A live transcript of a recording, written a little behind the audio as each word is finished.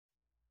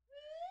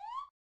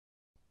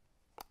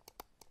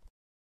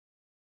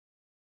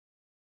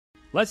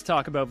Let's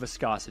talk about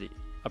viscosity,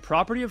 a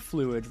property of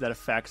fluids that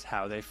affects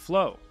how they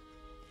flow.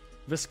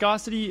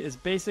 Viscosity is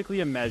basically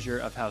a measure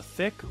of how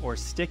thick or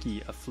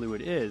sticky a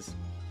fluid is,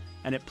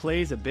 and it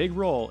plays a big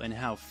role in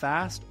how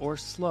fast or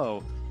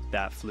slow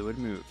that fluid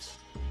moves.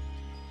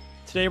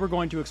 Today we're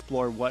going to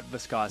explore what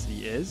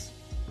viscosity is,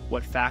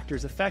 what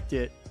factors affect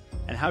it,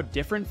 and how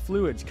different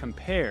fluids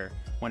compare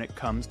when it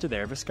comes to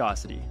their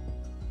viscosity.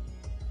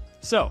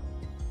 So,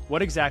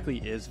 what exactly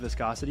is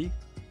viscosity?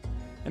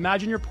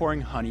 Imagine you're pouring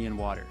honey in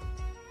water.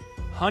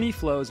 Honey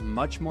flows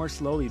much more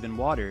slowly than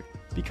water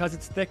because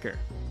it's thicker.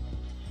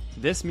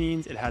 This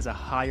means it has a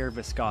higher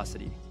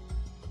viscosity.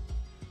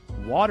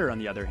 Water, on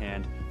the other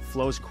hand,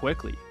 flows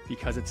quickly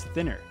because it's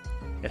thinner.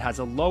 It has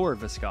a lower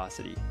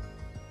viscosity.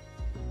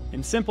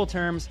 In simple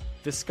terms,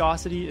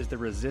 viscosity is the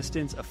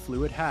resistance a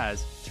fluid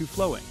has to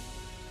flowing.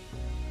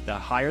 The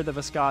higher the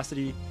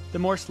viscosity, the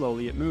more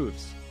slowly it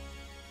moves.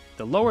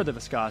 The lower the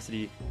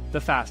viscosity,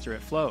 the faster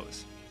it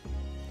flows.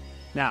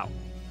 Now,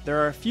 there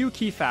are a few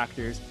key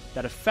factors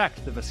that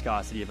affect the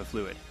viscosity of a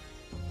fluid.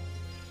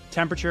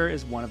 Temperature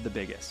is one of the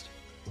biggest.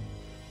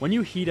 When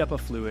you heat up a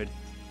fluid,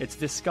 its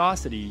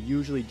viscosity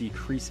usually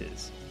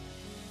decreases.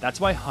 That's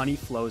why honey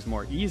flows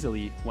more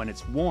easily when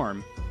it's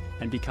warm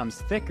and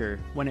becomes thicker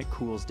when it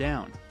cools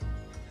down.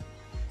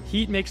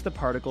 Heat makes the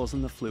particles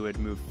in the fluid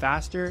move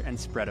faster and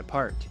spread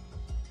apart,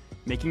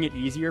 making it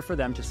easier for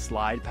them to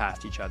slide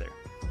past each other.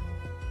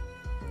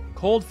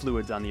 Cold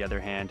fluids, on the other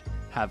hand,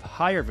 have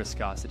higher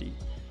viscosity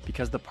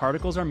because the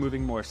particles are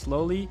moving more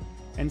slowly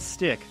and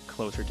stick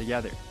closer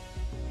together.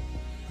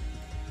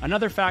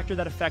 Another factor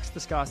that affects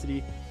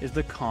viscosity is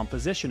the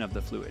composition of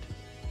the fluid.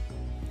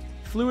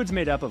 Fluids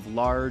made up of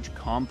large,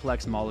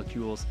 complex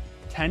molecules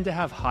tend to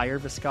have higher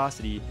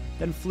viscosity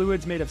than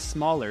fluids made of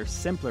smaller,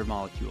 simpler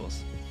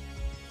molecules.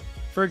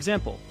 For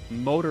example,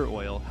 motor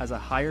oil has a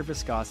higher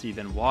viscosity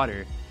than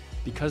water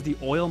because the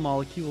oil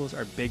molecules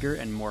are bigger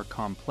and more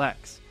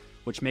complex,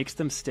 which makes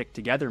them stick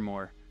together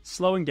more,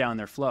 slowing down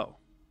their flow.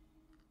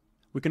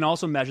 We can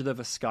also measure the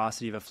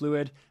viscosity of a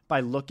fluid by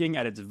looking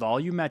at its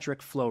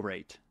volumetric flow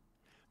rate,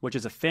 which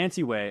is a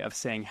fancy way of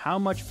saying how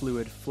much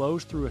fluid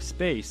flows through a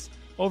space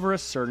over a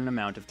certain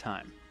amount of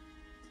time.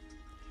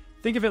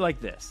 Think of it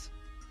like this.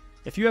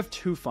 If you have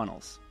two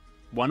funnels,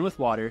 one with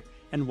water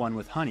and one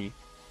with honey,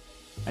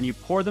 and you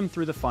pour them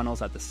through the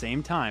funnels at the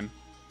same time,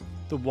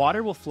 the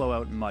water will flow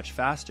out much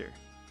faster.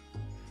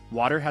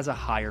 Water has a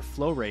higher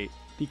flow rate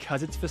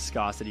because its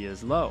viscosity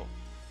is low,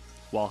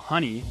 while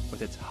honey,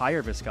 with its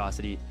higher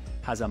viscosity,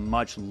 has a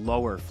much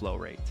lower flow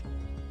rate.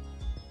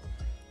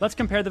 Let's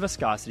compare the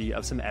viscosity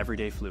of some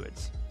everyday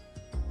fluids.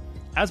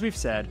 As we've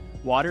said,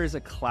 water is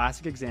a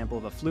classic example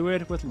of a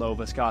fluid with low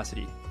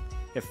viscosity.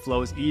 It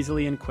flows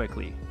easily and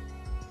quickly.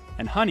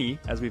 And honey,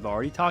 as we've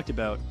already talked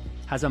about,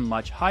 has a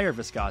much higher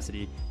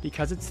viscosity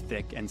because it's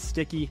thick and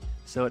sticky,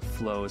 so it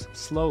flows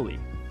slowly.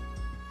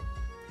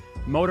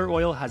 Motor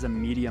oil has a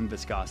medium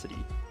viscosity,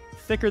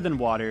 thicker than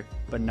water,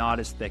 but not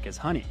as thick as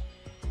honey.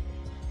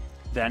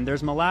 Then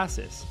there's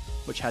molasses,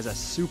 which has a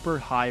super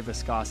high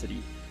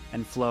viscosity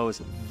and flows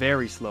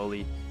very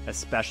slowly,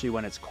 especially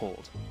when it's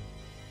cold.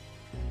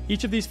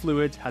 Each of these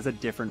fluids has a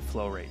different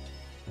flow rate,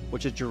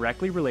 which is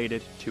directly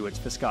related to its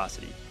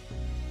viscosity.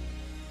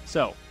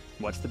 So,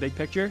 what's the big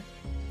picture?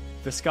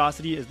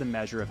 Viscosity is the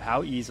measure of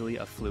how easily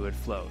a fluid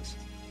flows.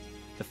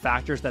 The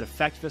factors that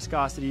affect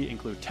viscosity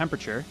include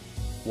temperature.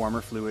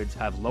 Warmer fluids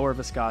have lower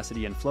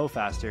viscosity and flow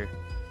faster,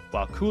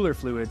 while cooler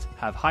fluids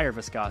have higher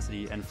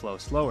viscosity and flow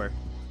slower.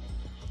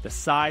 The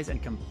size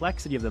and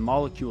complexity of the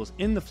molecules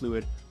in the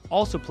fluid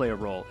also play a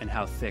role in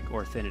how thick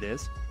or thin it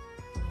is.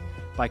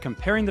 By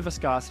comparing the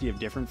viscosity of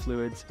different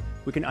fluids,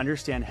 we can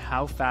understand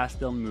how fast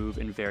they'll move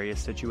in various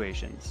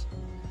situations,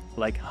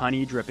 like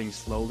honey dripping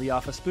slowly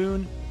off a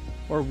spoon,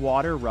 or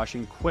water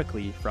rushing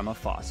quickly from a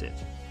faucet.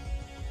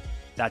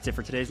 That's it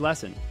for today's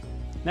lesson.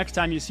 Next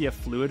time you see a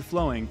fluid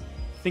flowing,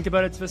 think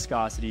about its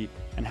viscosity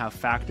and how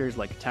factors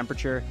like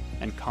temperature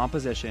and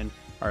composition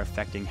are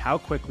affecting how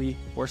quickly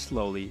or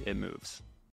slowly it moves.